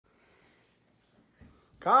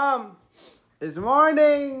Come. It's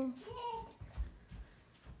morning.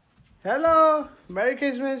 Hello. Merry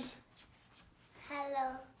Christmas.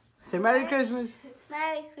 Hello. Say Merry Christmas.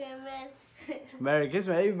 Merry Christmas. Merry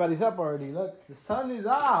Christmas. Everybody's up already. Look, the sun is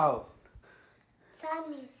out.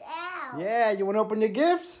 Sun is out. Yeah, you want to open your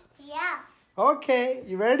gifts? Yeah. Okay,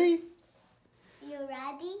 you ready? You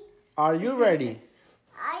ready? Are you ready?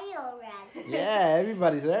 Are you ready? Yeah,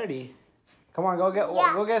 everybody's ready. Come on, go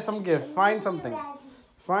get some gifts. Find something. Ready.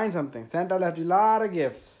 Find something. Santa left you a lot of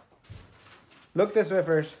gifts. Look this way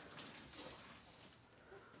first.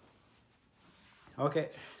 Okay.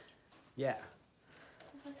 Yeah.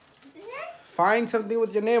 Find something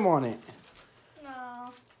with your name on it.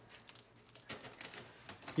 No.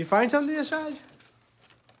 You find something, Yashraj?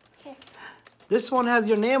 Okay. This one has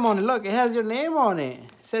your name on it. Look, it has your name on it.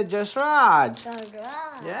 It says Yashraj.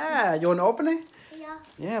 Right. Yeah, you want to open it? Yeah.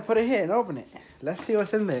 Yeah, put it here and open it. Let's see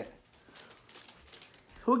what's in there.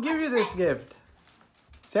 Who gave you this gift?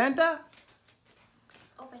 Santa?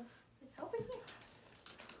 Open. It's open here.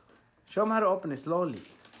 Show them how to open it slowly.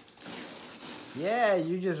 Yeah,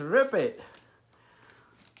 you just rip it.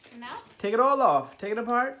 Now? Take it all off. Take it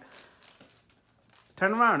apart.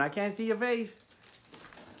 Turn around. I can't see your face.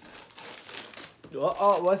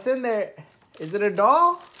 Uh-oh, what's in there? Is it a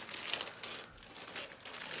doll?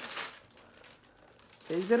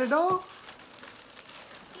 Is it a doll?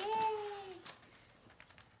 Yay.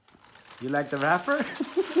 You like the wrapper?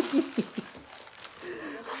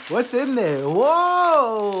 What's in there?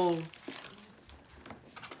 Whoa!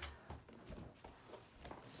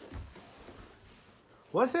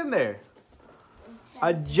 What's in there?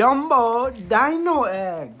 A jumbo dino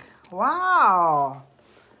egg. Wow.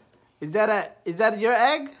 Is that your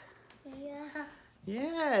egg? Yeah.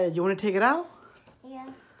 Yeah. You want to take it out? Yeah.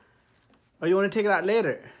 Or you want to take it out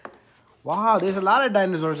later? Wow, there's a lot of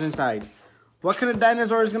dinosaurs inside. What kind of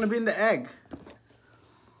dinosaur is going to be in the egg?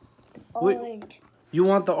 Orange. You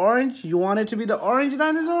want the orange? You want it to be the orange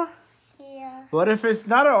dinosaur? Yeah. What if it's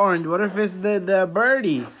not an orange? What if it's the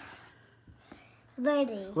birdie?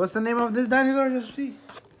 Birdie. What's the name of this dinosaur? Just see.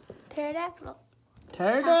 Pterodactyl.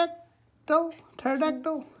 Pterodactyl?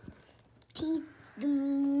 Pterodactyl? Teeth.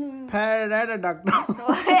 Pterodactyl.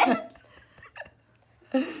 What?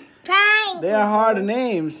 Triangle. They are hard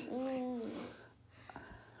names.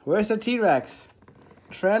 Where's the T-Rex?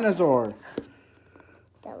 Tyrannosaur.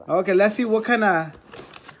 Okay, let's see what kind of...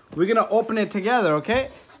 We're going to open it together, okay?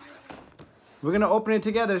 We're going to open it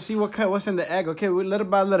together, see what's in the egg, okay? Little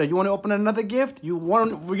by little. You want to open another gift?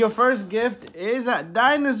 Your first gift is a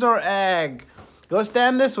dinosaur egg. Go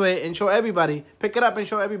stand this way and show everybody. Pick it up and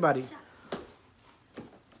show everybody.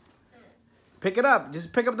 Pick it up.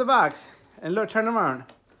 Just pick up the box. And look, turn around.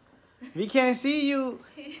 We can't see you.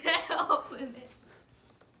 Open it.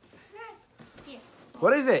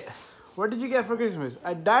 What is it? What did you get for Christmas?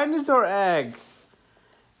 A dinosaur egg.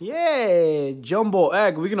 Yay, jumbo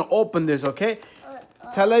egg. We're gonna open this, okay?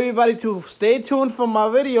 Tell everybody to stay tuned for my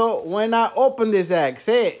video when I open this egg.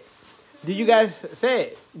 Say it. Do you guys say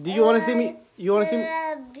it? Do you want to see me? You want to see me?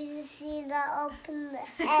 Open the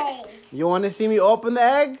egg. You want to see me open the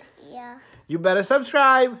egg? Yeah. You better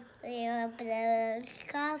subscribe.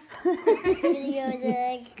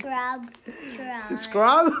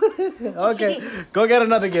 Scrub? Okay, go get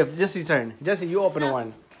another gift. Jesse's turn. Jesse, you open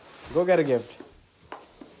one. Go get a gift.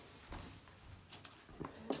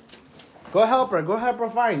 Go help her. Go help her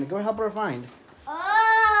find. Go help her find.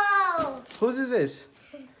 Oh! Whose is this?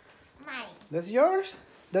 Mine. That's yours?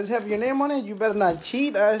 Does it have your name on it? You better not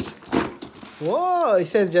cheat us. Whoa, it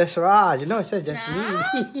says just Raj. No, it says just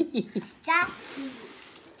me. Just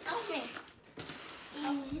open.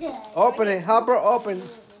 Open it. Help her open.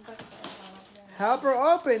 Help her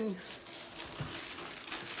open.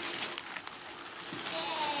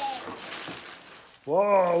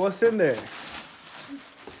 Whoa, what's in there?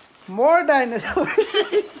 More dinosaurs.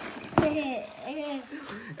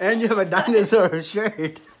 And you have a dinosaur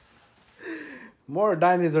shirt. More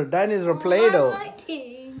dinosaur Play-Doh.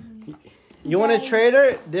 You want to trade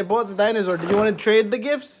her? They're both dinosaurs. Do you want to trade the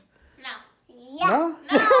gifts? No. Yeah. No?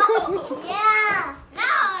 No. Yeah.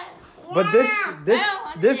 No. But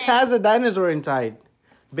this has a dinosaur inside.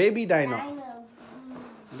 Baby dino.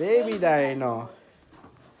 Baby dino.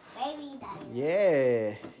 Baby dino.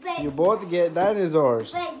 Yeah. Baby You both get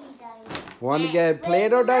dinosaurs. Baby dino. One get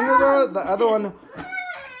Play-Doh dinosaur. The other one.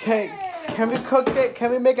 Can we cook it? Can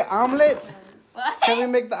we make an omelet? What? Can we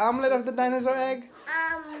make the omelet of the dinosaur egg?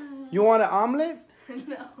 You want an omelet?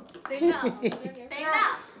 No. Say no. Say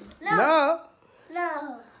no. No.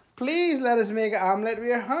 No. Please let us make an omelet.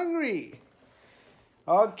 We are hungry.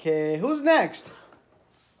 Okay, who's next?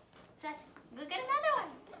 Go get another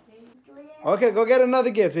one. Okay, go get another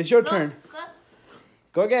gift. It's your turn.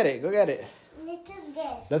 Go get it. Go get it.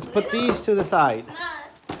 Let's put these to the side.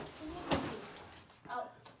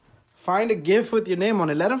 Find a gift with your name on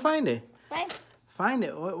it. Let him find it. Find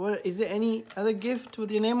it. What is there any other gift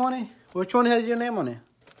with your name on it? Which one has your name on it?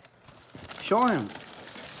 Show him.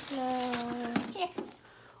 Here.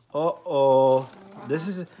 Uh-oh. This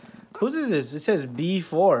is... Whose is this? It says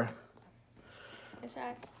B4. That's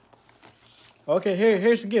right. Okay,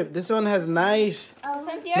 here's a gift. This one has nice...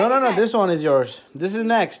 No. No. This one is yours. This is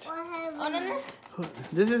next. Oh, no.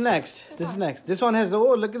 This is next. This is next. This one has...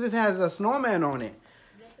 Oh, look at this. It has a snowman on it.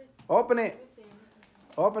 Open it.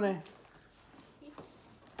 Open it.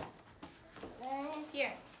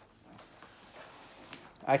 Here.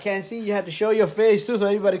 I can't see. You have to show your face too so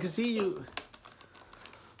everybody can see you.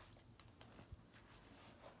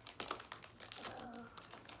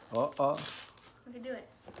 Uh-oh. We can do it.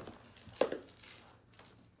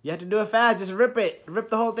 You have to do it fast. Just rip it. Rip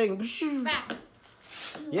the whole thing. Fast.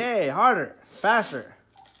 Yay. Harder. Faster.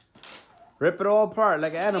 Rip it all apart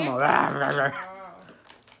like an animal.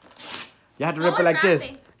 You have to rip it like this.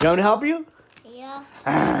 You want me to help you?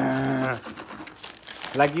 Yeah.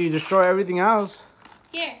 Like you destroy everything else.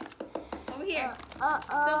 Here. Over here.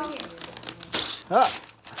 It's over here.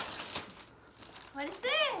 What is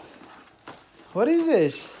this? What is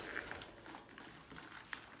this?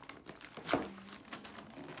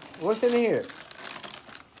 What's in here?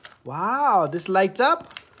 Wow, this lights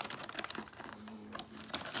up?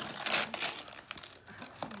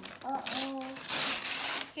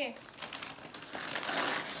 Here.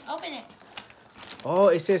 Open it. Oh,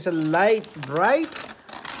 it says a light bright.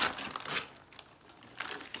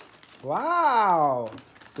 Wow.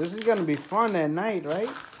 This is going to be fun at night, right?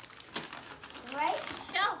 Right?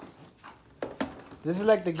 Show. This is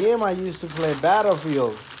like the game I used to play,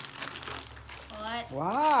 Battlefield. What?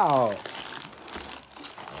 Wow.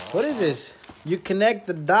 What is this? You connect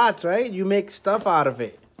the dots, right? You make stuff out of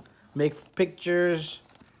it. Make pictures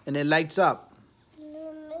and it lights up.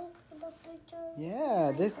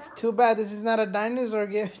 Yeah, this too bad this is not a dinosaur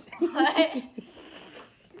gift. What?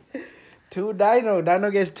 2 Dino. Dino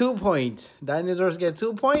gets 2 points. Dinosaurs get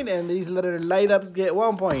 2 points and these little light ups get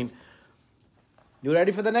 1 point. You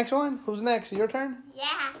ready for the next one? Who's next? Your turn?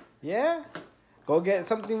 Yeah. Yeah? Go get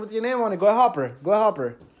something with your name on it. Go help her. Go help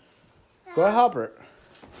her. Go help her.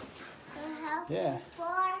 Yeah.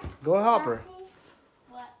 Go help her.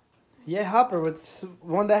 What? Yeah, help her with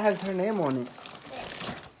one that has her name on it.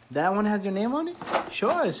 That one has your name on it? Show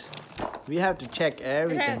us. We have to check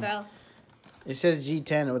everything. Girl. It says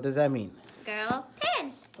G10. What does that mean? Girl.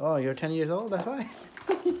 10. Oh, you're 10 years old? That's why.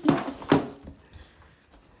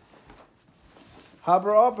 Help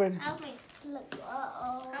her open. Help me. Look.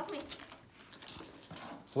 Help me.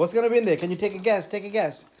 What's going to be in there? Can you take a guess? Take a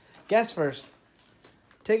guess. Guess first.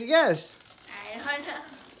 Take a guess. I don't know.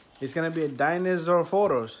 It's going to be a dinosaur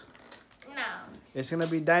photos. No. It's going to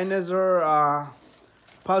be dinosaur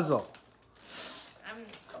puzzle.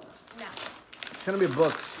 No. It's going to be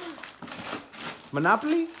books.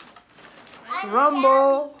 Monopoly?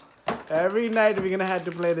 Rumble. Every night we're going to have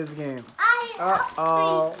to play this game.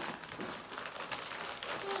 Uh-oh.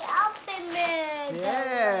 He opened it.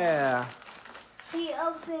 Yeah. He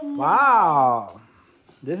opened it. Wow.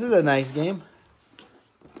 This is a nice game.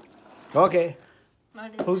 Okay.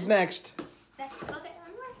 Who's next? Okay,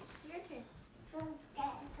 your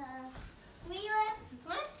turn. This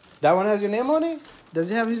one? That one has your name on it? Does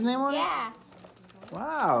it have his name on it? Yeah.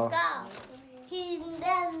 Wow. Go. He's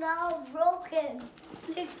now broken.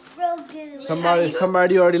 It's broken.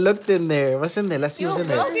 Somebody already looked in there. What's in there? Let's see what's in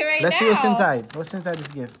there. broke it right Let's see what's now. inside. What's inside this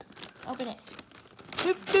gift? Open it.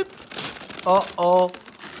 Beep, beep. Uh-oh.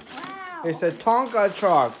 Wow. It's a Tonka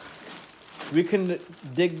truck. We can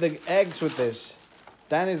dig the eggs with this.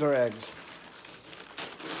 Dinosaur eggs.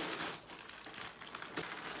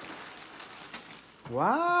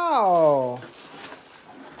 Wow.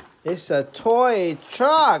 It's a toy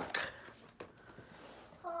truck.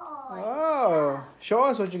 Oh. Show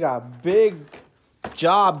us what you got. Big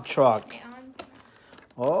job truck.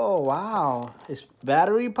 Oh, wow. It's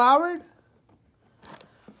battery powered?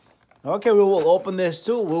 Okay, we will open this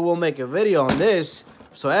too. We will make a video on this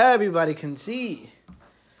so everybody can see.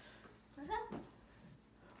 What's up?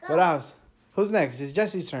 What else? Who's next? It's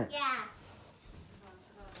Jesse's turn. Yeah.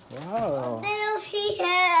 Wow.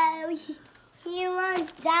 He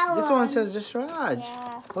wants that one. This one says just Raj.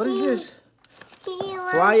 Yeah. What is this? He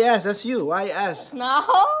wants... YS, that's you. YS. No.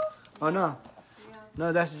 Oh, no.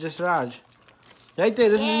 No, that's just Raj. Right there,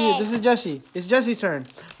 this is you. This is Jesse. It's Jesse's turn.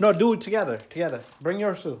 No, do it together. Together. Bring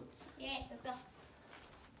yours too. Yeah, let's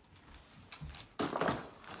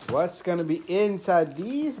go. What's gonna be inside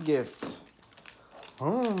these gifts?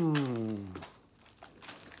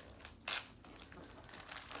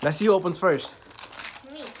 Let's see who opens first.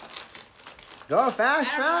 Me. Go fast.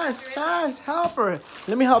 Help her.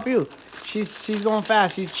 Let me help you. She's going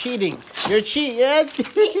fast. She's cheating. You're cheating.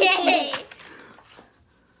 Yay!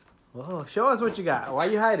 Oh, show us what you got. Why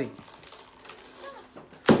are you hiding?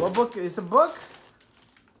 What book? It's a book?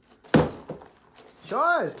 Show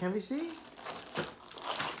us. Can we see?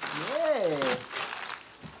 Yeah.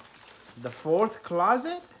 The fourth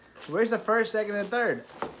closet? Where's the first, second, and third?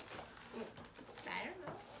 I don't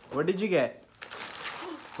know. What did you get?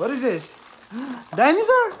 What is this?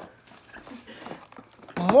 Dinosaur?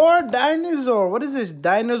 More dinosaur. What is this?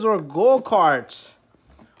 Dinosaur go-karts.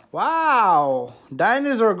 Wow.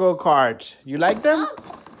 Dinosaur go-karts. You like them?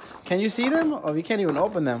 Can you see them? Oh, we can't even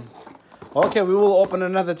open them. Okay, we will open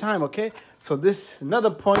another time, okay? So this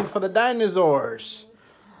another point for the dinosaurs.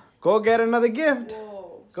 Go get another gift.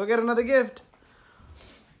 Whoa. Go get another gift.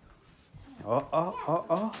 Oh.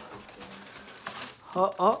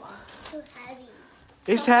 Too heavy.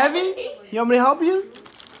 It's heavy? You want me to help you?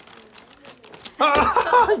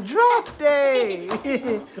 Drop day.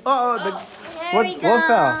 What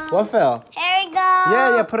fell? What fell? Here we go.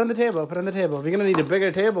 Yeah, put on the table. Put on the table. We're gonna need a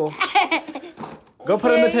bigger table. Go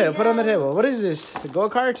put on the table. Put on the table. What is this? The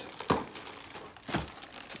go-karts?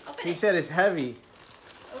 Open He it. said it's heavy.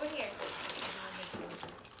 Over here.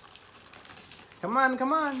 Come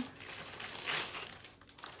on.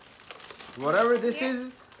 Whatever this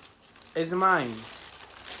is mine.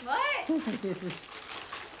 What?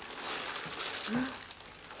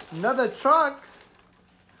 Another truck.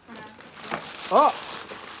 Oh.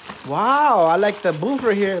 Wow, I like the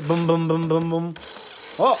boofer here. Boom, boom, boom, boom, boom.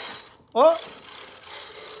 Oh.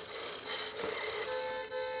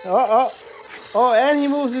 Oh, and he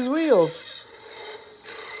moves his wheels.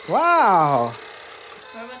 Wow.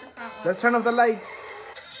 What about the front one? Let's turn off the lights.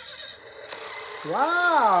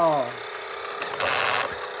 Wow.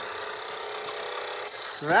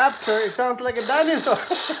 Raptor, it sounds like a dinosaur.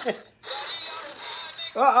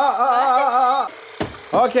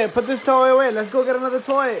 Okay, put this toy away. Let's go get another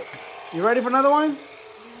toy. You ready for another one?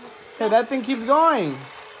 Hey, that thing keeps going.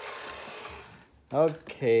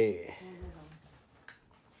 Okay.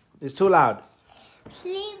 It's too loud.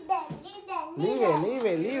 Leave that. Leave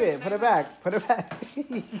it. Put it back.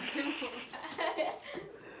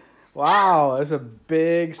 Wow, it's a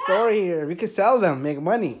big story here. We could sell them, make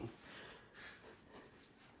money.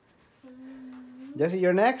 Jesse,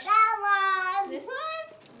 you're next. That one. This one?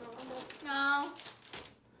 No.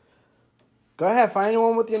 Go ahead, find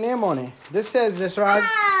one with your name on it. This says this, Raj.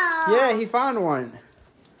 Oh. Yeah, he found one.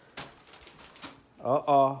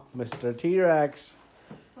 Uh-oh, Mr. T-Rex.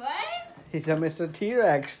 What? He's a Mr.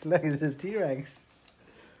 T-Rex. Look, it's a T-Rex.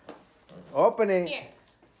 Open it. Here.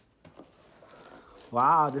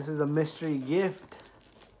 Wow, this is a mystery gift.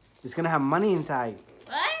 It's gonna have money inside.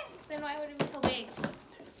 What? Then why would it be so big?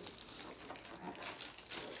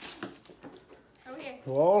 Over here.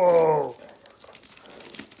 Whoa.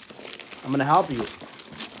 I'm gonna help you.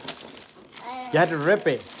 You have to rip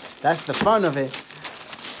it. That's the fun of it.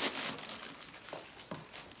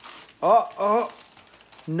 Oh.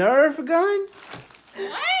 Nerf gun?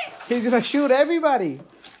 What? He's gonna shoot everybody.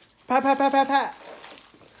 Pat.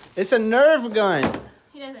 It's a Nerf gun.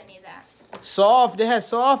 He doesn't need that. Soft. It has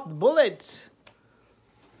soft bullets.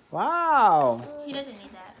 Wow. He doesn't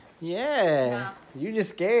need that. Yeah. You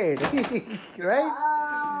just scared. Right?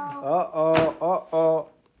 Oh. Uh-oh.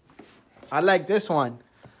 I like this one.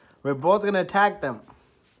 We're both gonna attack them.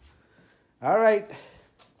 All right.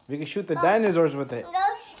 We can shoot the dinosaurs with it. No.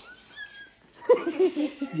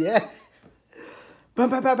 Yeah.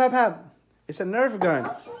 Bam. It's a Nerf gun.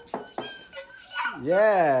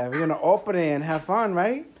 Yeah, we're gonna open it and have fun,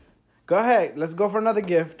 right? Go ahead. Let's go for another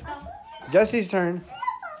gift. Jesse's turn.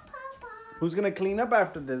 Who's gonna clean up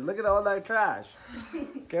after this? Look at all that trash.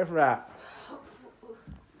 Careful, Rap.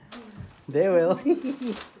 They will.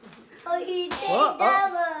 Oh, he did Oh,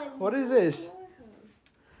 that one. What is this?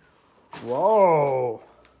 Whoa.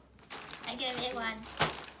 I get a big one.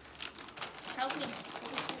 Help me.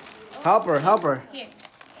 Help her. Here.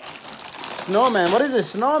 Snowman. What is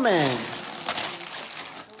this? Snowman.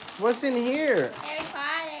 What's in here? Harry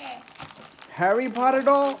Potter. Harry Potter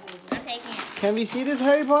doll? I'm taking it. Can we see this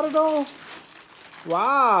Harry Potter doll?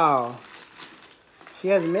 Wow. She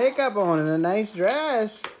has makeup on and a nice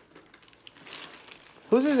dress.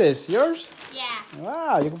 Whose is this? Yours? Yeah.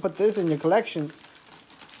 Wow, you can put this in your collection.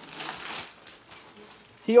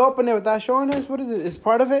 He opened it without showing us? What is it? It's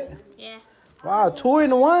part of it? Yeah. Wow, 2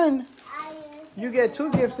 in 1. You get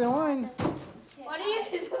 2 gifts in one. What are you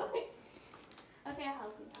doing? Okay, I'll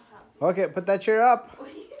help you. Okay, put that chair up.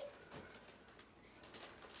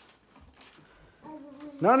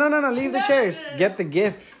 No, leave the chairs. Get the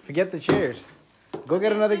gift. Forget the chairs. Go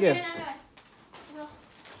get another gift.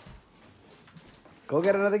 Go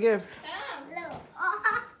get another gift.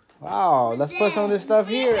 Wow, let's put some of this stuff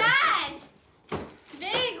here.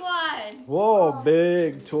 Big one. Whoa,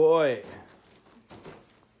 big toy.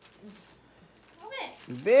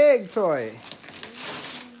 Big toy.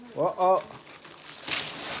 Uh-oh.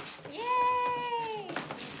 Yay!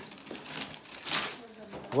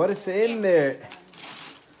 What is in there?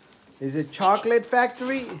 Is it chocolate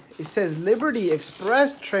factory? It says Liberty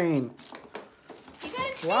Express train.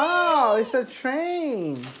 Wow, it's a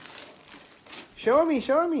train. Show me.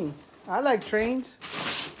 I like trains.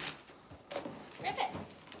 Rip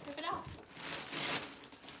it off.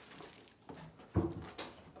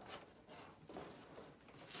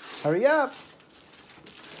 Hurry up.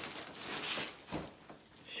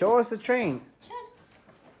 Show us the train.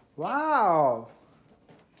 Wow.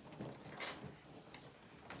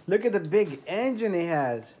 Look at the big engine it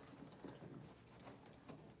has.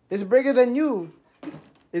 It's bigger than you.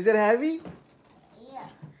 Is it heavy? Yeah.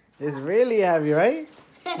 It's really heavy, right?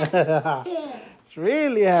 It's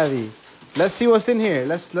really heavy. Let's see what's in here.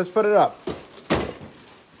 Let's put it up.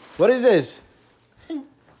 What is this?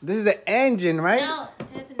 This is the engine, right? No,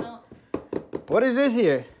 it's no. What is this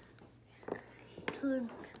here?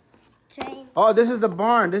 Train. Oh, this is the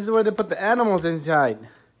barn. This is where they put the animals inside.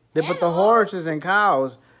 They put the horses and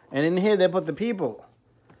cows. And in here they put the people.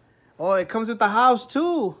 Oh, it comes with the house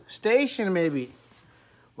too. Station maybe.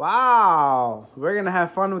 Wow. We're going to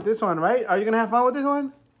have fun with this one, right? Are you going to have fun with this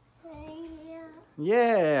one?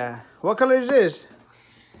 Yeah. What color is this?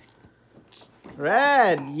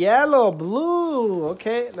 Red, yellow, blue.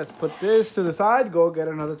 Okay, let's put this to the side. Go get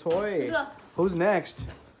another toy. Let's go. Who's next?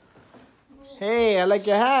 Hey, I like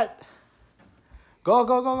your hat.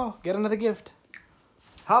 Go. Get another gift.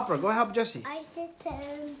 Help her. Go help Jessie. I sit down.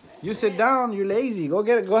 You sit down. You're lazy. Go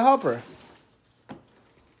get it. Go help her.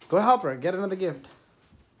 Go help her. Get another gift.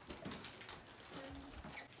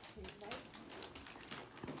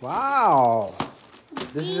 Wow.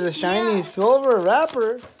 This is a shiny silver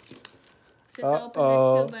wrapper.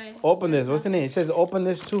 Uh-oh. Open this. What's the name? It says open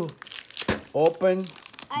this too. Open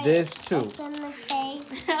this too. Open the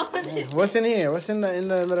safe. What's in here? What's in the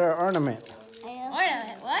little ornament?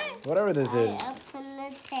 What? Whatever this is. I open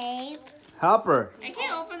the tape. Help her. I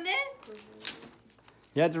can't open this.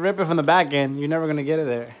 You have to rip it from the back end. You're never going to get it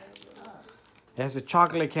there. It has a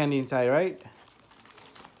chocolate candy inside, right?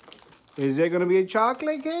 Is there going to be a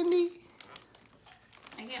chocolate candy?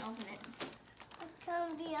 I can't open it. How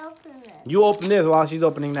can we open it? You open this while she's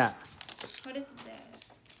opening that. What is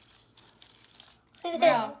this?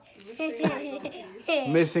 Bro.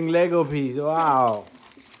 Missing Lego piece. Wow.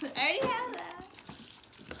 I already have that.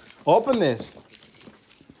 Open this.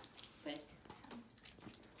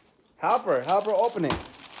 Help her open it.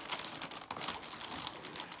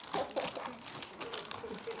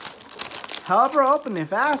 Help her open it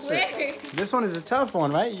faster. Where? This one is a tough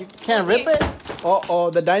one, right? You can't rip it? Uh-oh,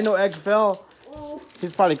 the dino egg fell. Ooh.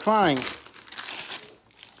 He's probably crying.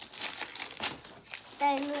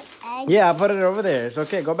 Dino egg. Yeah, I put it over there. It's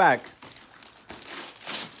okay, go back.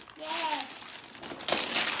 Yeah.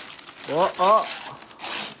 Oh.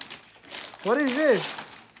 What is this?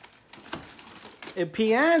 A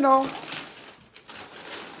piano.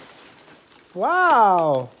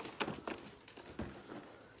 Wow.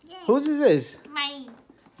 Yeah. Whose is this? Mine.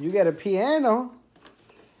 You get a piano.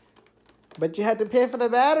 But you had to pay for the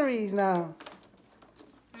batteries now.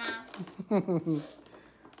 Mom.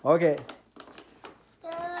 Okay.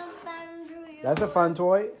 That's a fun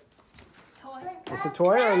toy. Toy. It's a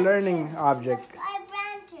toy or a learning object? I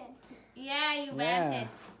bent it. Yeah, you Yeah. bent it.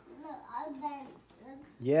 Look, I bent it.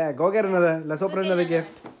 Yeah, go get another. Let's open Go get another another.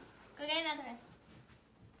 gift. Go get another one.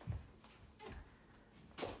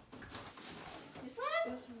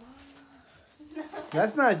 This one?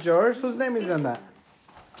 That's not yours. Whose name is on that?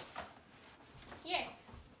 Yeah.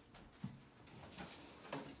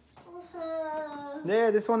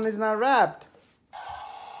 Yeah, this one is not wrapped.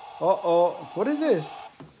 Uh-oh. What is this?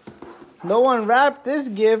 No one wrapped this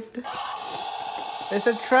gift. It's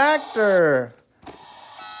a tractor.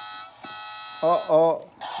 Uh-oh.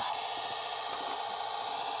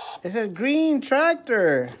 It's a green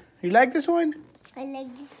tractor. You like this one? I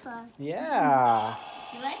like this one. Yeah.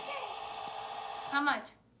 You like it? How much?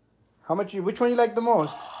 How much which one you like the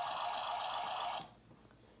most?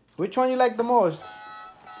 Which one you like the most?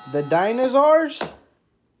 The dinosaurs?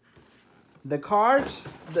 The cars?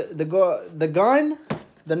 The gun?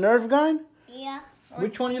 The Nerf gun? Yeah.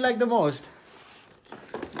 Which one you like the most?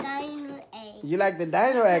 You like the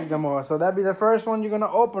dino egg the most, so that'd be the first one you're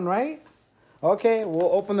gonna open, right? Okay,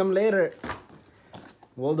 we'll open them later.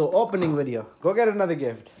 We'll do opening video. Go get another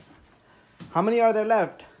gift. How many are there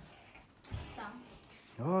left? Some.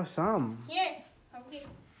 Oh, some. Here. Over here.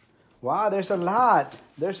 Wow, there's a lot.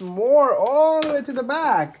 There's more all the way to the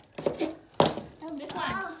back. This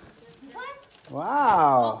one. This one?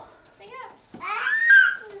 Wow. Pick it up.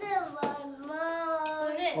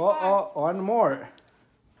 More. Who's it? Oh, one more.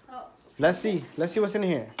 Oh. Let's see. Let's see what's in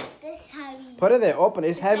here. This heavy. Put it there. Open.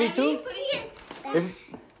 It's heavy too. Put it here. If,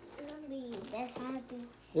 That's heavy.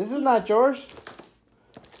 this is not yours.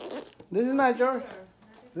 This is not yours.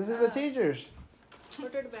 This is the teacher's.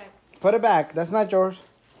 Put it back. Put it back. That's not yours.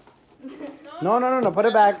 No. Put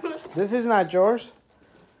it back. This is not yours.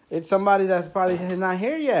 It's somebody that's probably not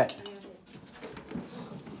here yet.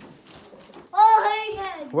 Oh my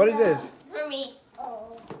God. What is this? For me.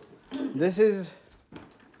 Oh. This is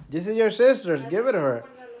your sister's. Give it to her.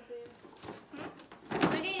 Look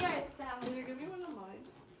at yours. That Will one. you give me one of mine?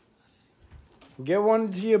 Give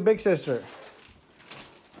one to your big sister.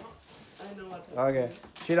 I know what this Okay.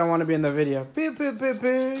 is. She don't want to be in the video. Beep, beep, beep, beep.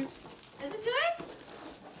 Is this yours?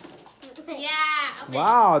 Yeah. Okay.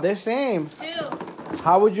 Wow, they're same. 2.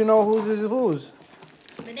 How would you know whose is whose?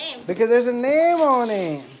 The name. Because there's a name on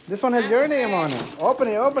it. This one has your name on it. Open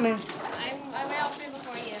it, open it. I'm gonna open it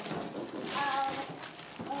before you.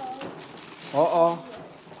 Uh-oh.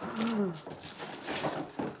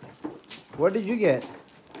 What did you get?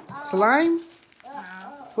 Slime? No.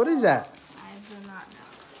 What is that? I do not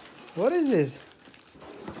know. What is this?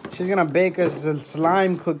 She's gonna bake us some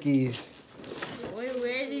slime cookies. Where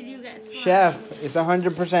did you get slime? Chef. It's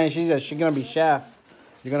 100%. She's gonna be chef.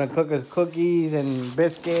 You're gonna cook us cookies and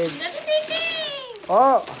biscuits. That's the same thing.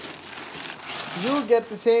 Oh, you get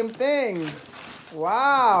the same thing.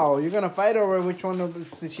 Wow, you're gonna fight over which one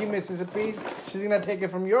if she misses a piece. She's gonna take it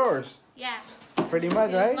from yours. Yeah. Pretty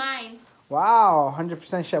much, It's right? mine. Wow,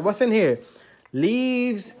 100% chef. What's in here?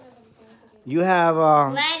 Leaves. You have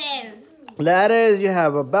Lettuce. lettuce. You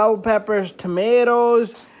have bell peppers,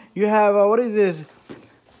 tomatoes. You have what is this?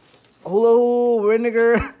 Hula hoop,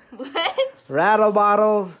 vinegar, What? rattle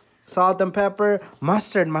bottles, salt and pepper,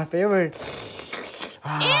 mustard, my favorite.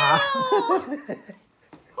 Ew.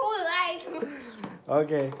 Who likes?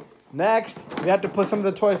 Okay, next we have to put some of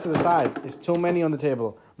the toys to the side. It's too many on the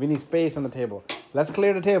table. We need space on the table. Let's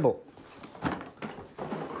clear the table.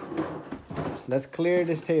 Let's clear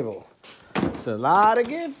this table. It's a lot of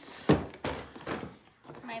gifts.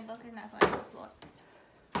 My book is not going on the floor.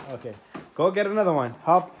 Okay, go get another one.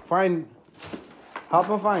 Help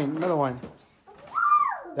him find another one.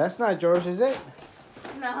 That's not yours, is it?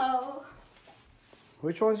 No.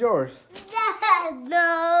 Which one's yours?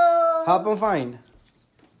 No. Help him find.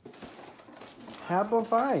 Help him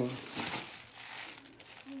find.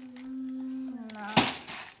 No.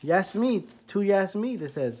 Yes, meat. 2 yes, meat,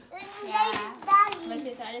 it says. Yeah. Doggy. Let's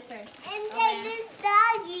decide it first. Inside this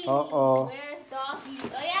doggy. Uh-oh. Where's doggy?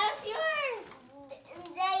 Oh yeah, that's yours.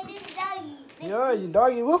 Inside this doggy. Yeah, you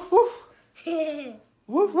doggy. Woof, woof.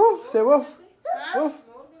 Woof, woof. Say woof. Huh? Woof.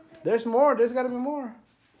 There's more. There's got to be more.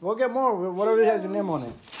 Go get more. Whatever has your name on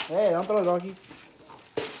it. Hey, don't throw it, doggy.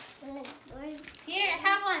 Here,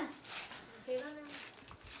 have one.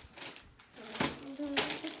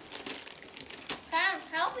 Come,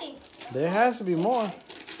 help me. There has to be more.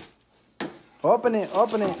 Open it.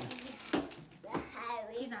 Open it.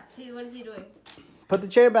 He's not. See, what is he doing? Put the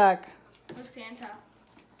chair back. Look, Santa.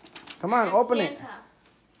 Come on, open it. Santa.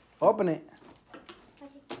 Open it.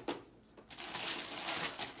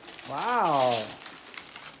 Wow.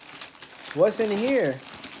 What's in here?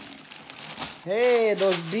 Hey,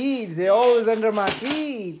 those beads. They're always under my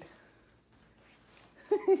feet.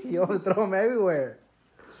 You always throw them everywhere.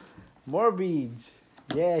 More beads.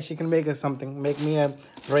 Yeah, she can make us something. Make me a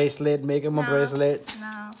bracelet. Make him a No. bracelet.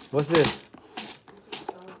 No. What's this?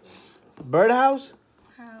 Birdhouse?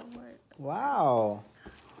 Howard. Wow.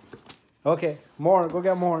 Okay, more. Go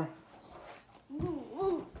get more.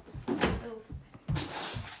 Oof.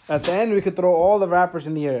 At the end, we could throw all the wrappers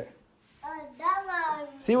in the air. That one.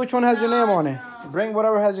 See which one has your name on it. No. Bring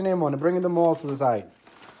whatever has your name on it. Bring them all to the side.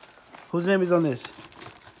 Whose name is on this?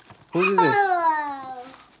 Whose is this? Oh.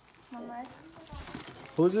 Mama.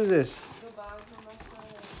 Whose is this?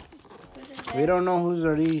 We don't know whose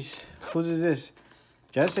are these. Whose is this?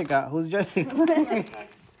 Jessica. Who's Jessica?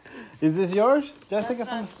 Is this yours? Jessica?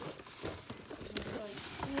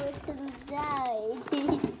 What's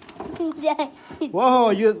inside? Whoa,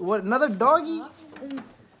 you what? Another doggy?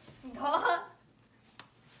 Dog.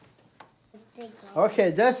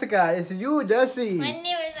 Okay, Jessica. It's you, Jessie. My name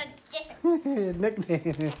is Jessica.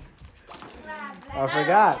 Nickname. I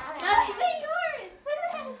forgot. No, you made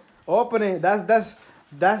yours. Open it. That's.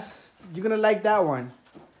 You're gonna like that one.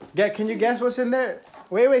 Can you guess what's in there?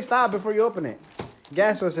 Wait, stop before you open it.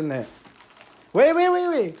 Guess what's in there. Wait. It's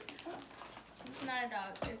not a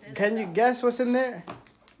dog. Can you guess what's in there?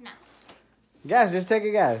 No. Guess, just take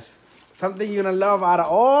a guess. Something you're gonna love out of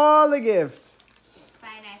all the gifts.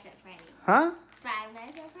 Five Nights at Freddy's. Huh? Five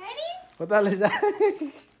Nights at Freddy's? What the hell is that?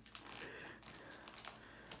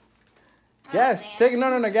 Guess.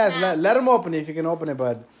 man. No, guess. No. Let him open it if you can open it,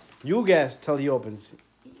 bud. You guess till he opens.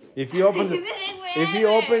 If he opens it, if he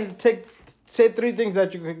opens, say 3 things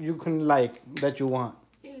that you can like, that you want.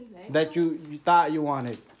 That you thought you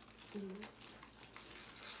wanted.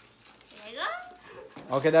 Lego?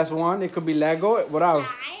 Okay, that's one. It could be Lego. What else?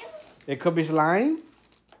 Slime? It could be slime.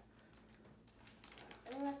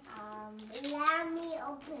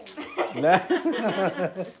 Let me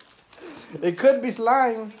open. It could be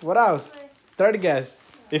slime. What else? Third guess.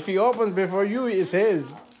 If he opens before you, it's his.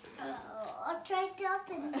 I'll try to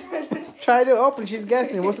open. Try to open. She's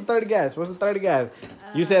guessing. What's the third guess?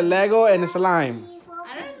 You said Lego and slime.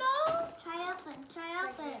 I don't know. Try open.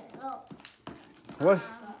 Oh. What's?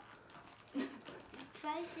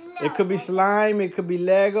 Try It could be slime. It could be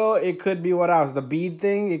Lego. It could be what else? The bead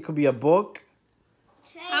thing. It could be a book.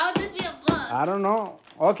 How would this be a book? I don't know.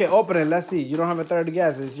 Okay, open it. Let's see. You don't have a third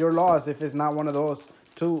guess. It's your loss if it's not one of those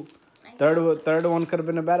 2. Third one could have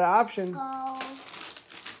been a better option. Go.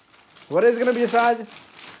 What is it gonna be, Asaj?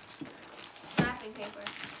 Wrapping paper.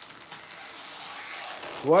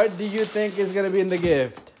 What do you think is gonna be in the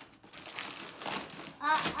gift?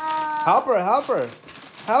 Uh-oh. Help her. I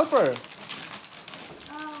can't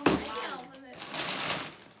open it.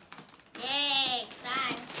 Yay,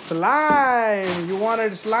 slime. Slime. You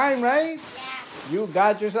wanted slime, right? Yeah. You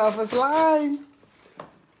got yourself a slime.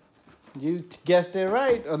 You guessed it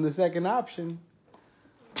right on the second option.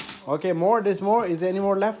 Okay, there's more. Is there any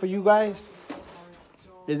more left for you guys?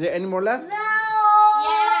 Is there any more left? No.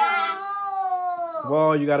 Yeah.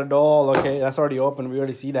 Whoa, you got a doll. Okay, that's already open. We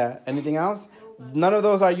already see that. Anything else? None of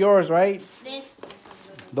those are yours, right? This.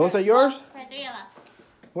 Those are yours? For 3 of us.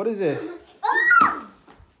 What is this?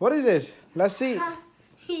 What is this? Let's see.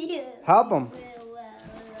 Help them.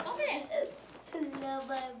 Open it.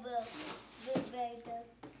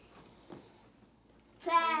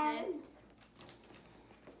 Fan.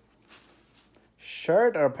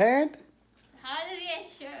 Shirt or pant? How did you get a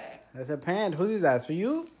shirt? That's a pant. Whose is that? It's for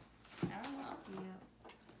you? I don't know.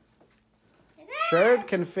 Is that- Shirt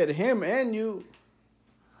can fit him and you.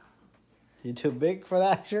 You too big for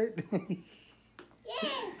that shirt? Yeah.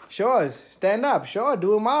 Show us. Stand up. Show us.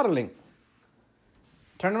 Do a modeling.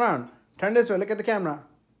 Turn around. Turn this way. Look at the camera.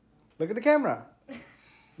 Look at the camera.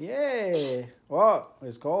 Yay. Oh,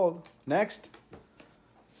 it's cold. Next.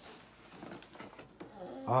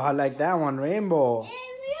 Oh, I like that one. Rainbow. Yeah, it's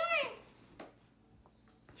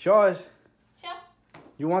yours. Show us. Show.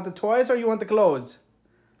 You want the toys or you want the clothes?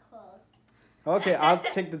 Okay, I'll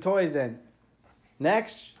take the toys then.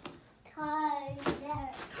 Next. Come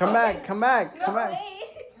back. No, wait.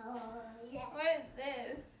 What is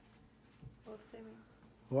this?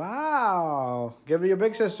 Wow. Give it to your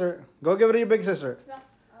big sister. Go give it to your big sister. Go.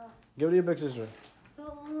 Give it to your big sister.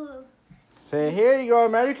 Say, here you go.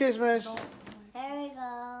 Merry Christmas. There we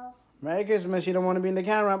go. Merry Christmas. You don't want to be in the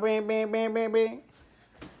camera. Bing, bing, bing, bing, bing.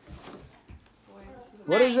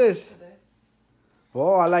 What is this?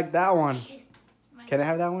 Oh, I like that one. Can I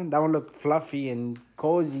have that one? That one look fluffy and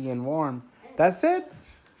cozy and warm. That's it?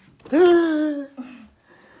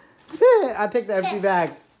 I'll take the empty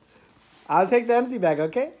bag. I'll take the empty bag,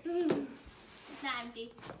 okay? It's not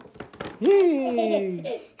empty.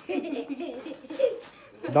 Yay.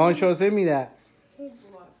 Don't show Simi that.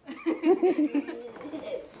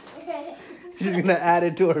 She's gonna add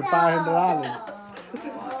it to her $500.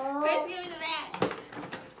 First, give me the bag.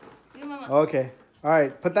 Give me Mama. Okay. All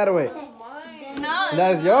right. Put that away. No.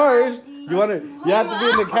 That's yours. You want to? You have to be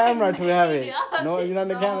in the camera to have it. No, you're not in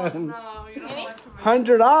the camera. No, you don't like for me.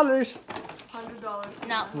 $100. $100.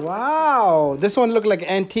 No. Wow. This one look like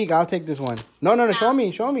antique. I'll take this one. No. Show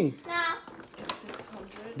me. No. Get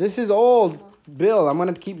 600. This is old. Bill, I'm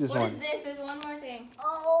gonna keep this What one. is this? There's one more thing.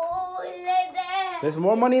 Oh, look there. There's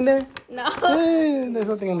more money in there? No. There's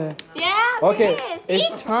nothing in there. Yeah. Okay, there is. See?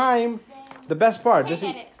 it's time. The best part. I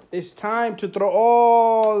get it. It's time to throw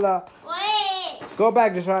all the. Wait. Go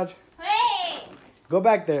back, Jasraj. Wait. Go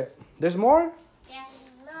back there. There's more? Yeah.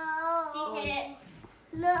 No. She hit it.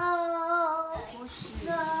 No.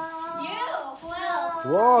 No. You. Who else?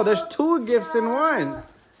 Whoa, there's 2 gifts in one.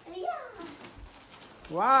 Yeah.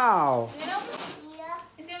 Wow. You know? Yeah.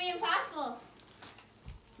 It's gonna be impossible.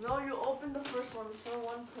 No, you open the first one. It's for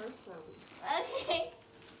one person. Okay.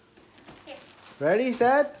 Ready,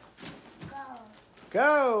 set, Go.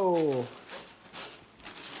 go.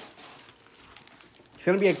 It's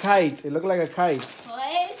gonna be a kite. It looked like a kite.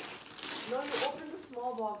 What? No, you open the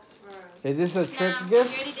small box first. Is this a trick No,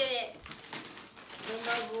 gift? you already did it. Then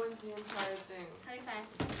that ruins the entire thing. Okay.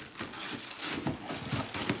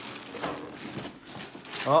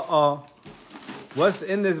 Uh-oh. What's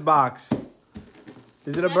in this box?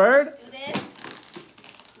 Is it a bird? Do this.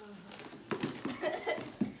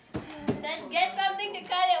 Let's get something to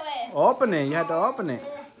cut it with. Open it. You have to open it.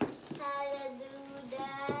 How to do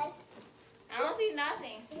that? I don't see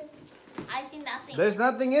nothing. I see nothing. There's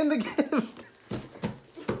nothing in the gift.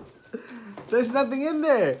 There's nothing in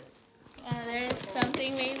there. There's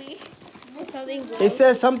something maybe. Something good. It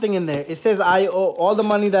says something in there. It says I owe all the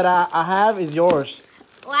money that I have is yours.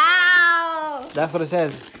 Wow. That's what it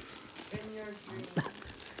says. In your dream.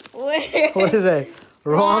 Where? What is it?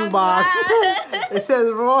 Wrong box. It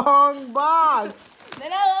says wrong box.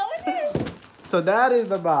 Then I'll open it. So that is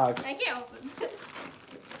the box. I can't open this.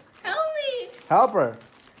 Help me. Help her.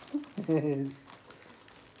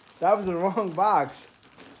 That was the wrong box.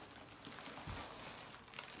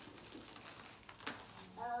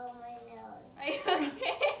 Oh my nose. Are you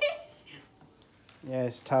okay? Yeah,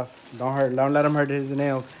 it's tough. Don't let him hurt his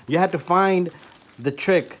nail. You had to find the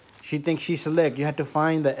trick. She thinks she's slick. You had to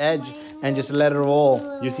find the edge and just let it roll.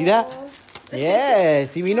 You see that? Yeah.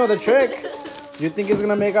 See, we know the trick. You think it's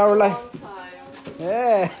gonna make our life? Long time.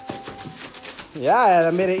 Yeah. Yeah,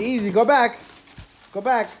 that made it easy. Go back. Go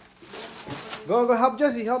back. Go help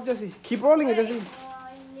Jesse. Help Jesse. Keep rolling it, Jesse.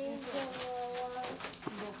 I need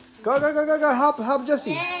Go. Help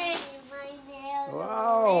Jesse. Yay. my nails.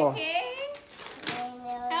 Wow. Okay. My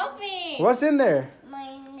nails. Help me. What's in there?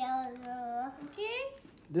 My nails. Okay.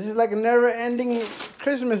 This is like a never-ending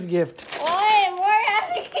Christmas gift. What? More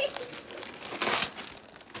happening.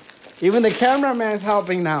 Even the cameraman's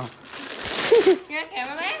helping now. You're a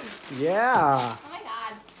cameraman? Yeah. Oh my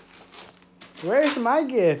god. Where's my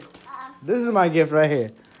gift? This is my gift right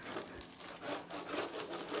here.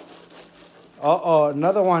 Uh-oh,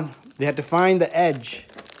 another one. They had to find the edge.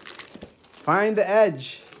 Find the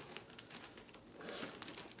edge.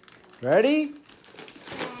 Ready?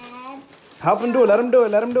 Help him do it. Let him do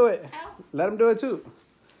it. Let him do it. Help. Let him do it too.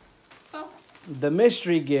 Oh. The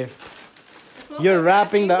mystery gift. You're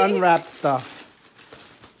wrapping the unwrapped stuff.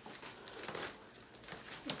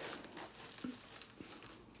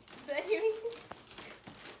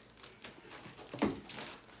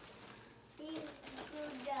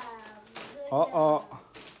 Uh-oh.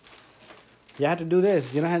 You have to do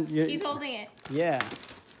this. You know how He's holding it. Yeah.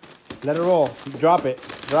 Let it roll. Drop it.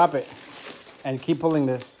 Drop it. And keep pulling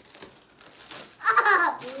this.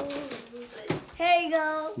 Here you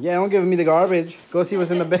go. Yeah, don't give me the garbage. Go see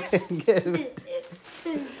what's in the bag.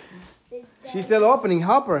 She's still opening.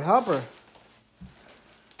 Help her. Help her.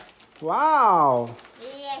 Wow.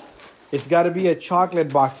 Yeah. It's got to be a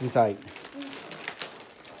chocolate box inside.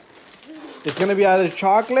 It's going to be either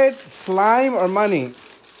chocolate, slime, or money.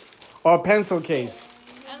 Or pencil case.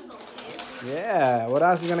 Pencil case. Yeah. What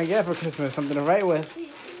else are you going to get for Christmas? Something to write with.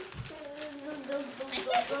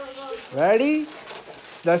 Ready?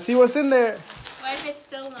 Let's see what's in there. Why is it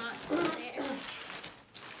still not there?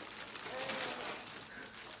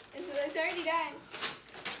 It's already done.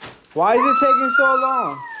 Why is it taking so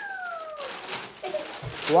long?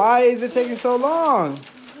 Why is it taking so long?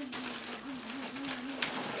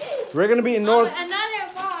 We're going to be in North...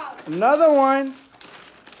 Another box. Another one.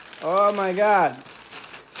 Oh my God.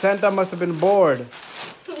 Santa must have been bored.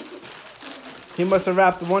 He must have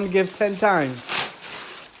wrapped one gift 10 times.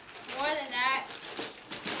 More than that.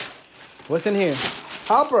 What's in here?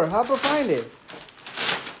 Help her find it.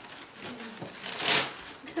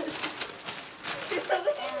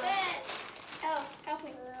 Help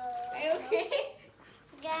me. Are you okay?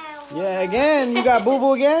 Yeah, again. You got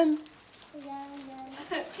boo-boo again?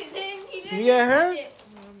 He didn't You get her? touch it.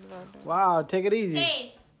 Wow, take it easy.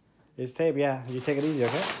 Tape. It's tape, yeah. You take it easy,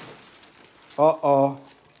 okay? Uh-oh.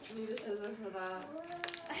 Need a scissor for that.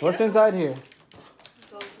 What's inside here?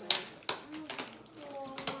 Something.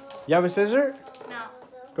 You have a scissor? No.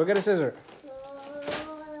 Go get a scissor.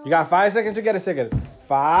 You got 5 seconds to get a scissor.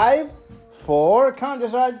 5, 4, count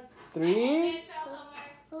just right. 3, It fell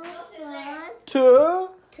somewhere. 2,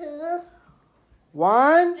 2,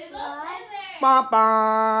 1. There's no scissors.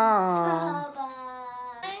 Ba-ba.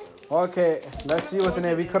 Okay, let's see what's in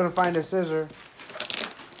there. We couldn't find a scissor.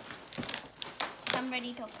 I'm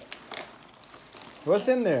ready to open. What's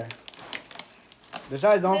in there?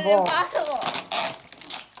 Besides, don't It's fall. impossible.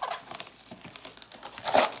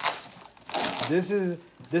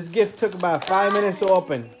 This gift took about 5 minutes to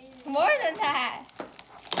open. More than that.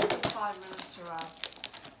 5 minutes to wrap.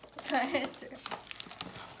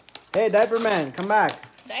 Hey, Diaper Man, come back.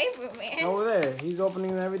 Diaper man. Over there. He's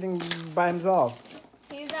opening everything by himself.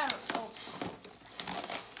 He's not. Oh.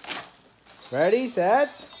 Ready, set.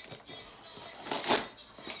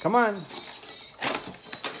 Come on.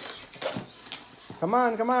 Come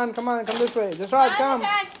on. Come this way. Just right, come.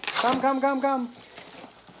 Come.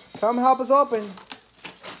 Come help us open.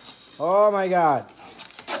 Oh my God.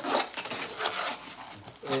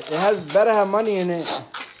 It has better have money in it.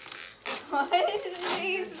 What is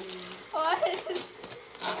these? What?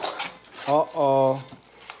 Uh-oh.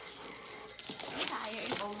 I'm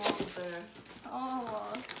tired. Almost there.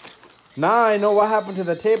 Almost. Now I know what happened to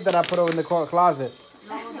the tape that I put over in the closet.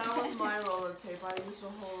 No, that was my roller tape. I used a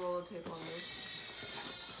whole roller tape on this.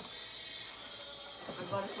 I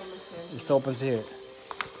got it from Miss Tangy. This opens here.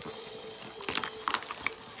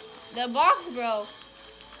 The box broke.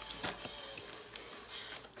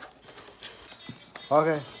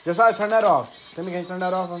 Okay. Just try to turn that off. Timmy, can you turn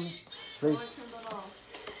that off on me? Please. I turned that off.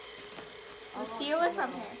 Steal it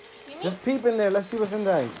from her. Give me. Just peep in there. Let's see what's in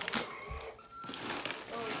there.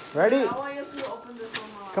 Ready? I want you to open this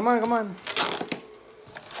one. Come on.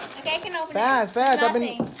 Okay, I can open Fast. it. I've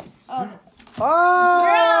been... Nothing. Oh.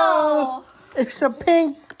 Oh! Bro. It's a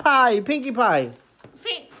pinkie pie.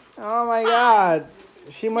 Pink. Oh my God.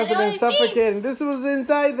 She must have been Melody pink. suffocating. This was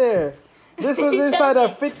inside there. This was inside a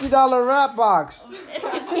 $50 wrap box.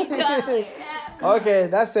 Okay,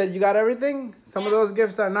 that's it. You got everything? Some of those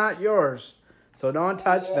gifts are not yours. So don't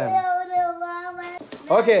touch them.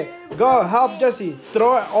 Okay, go help Jessie.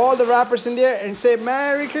 Throw all the wrappers in there and say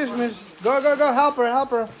Merry Christmas. Go.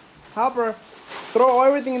 Help her. Throw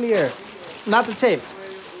everything in the air. Not the tape.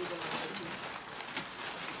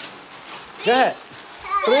 Go ahead.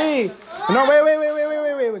 3. No, wait.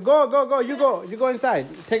 Go. You go inside.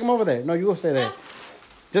 Take him over there. No, you go stay there.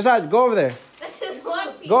 Just go over there. This is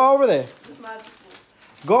one piece. Go over there. It's magical.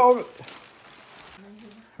 Go over.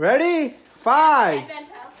 Ready? 5,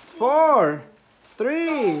 4,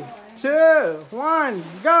 3, 2, 1,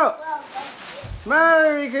 go.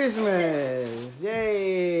 Merry Christmas.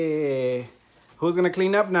 Yay. Who's going to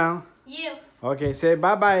clean up now? You. Okay, say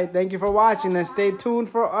bye-bye. Thank you for watching and stay tuned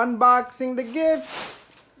for unboxing the gift.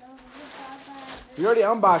 We already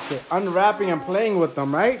unboxed it. Unwrapping and playing with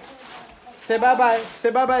them, right? Say bye-bye. Say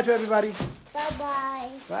bye-bye to everybody. Bye-bye.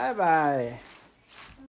 Bye-bye.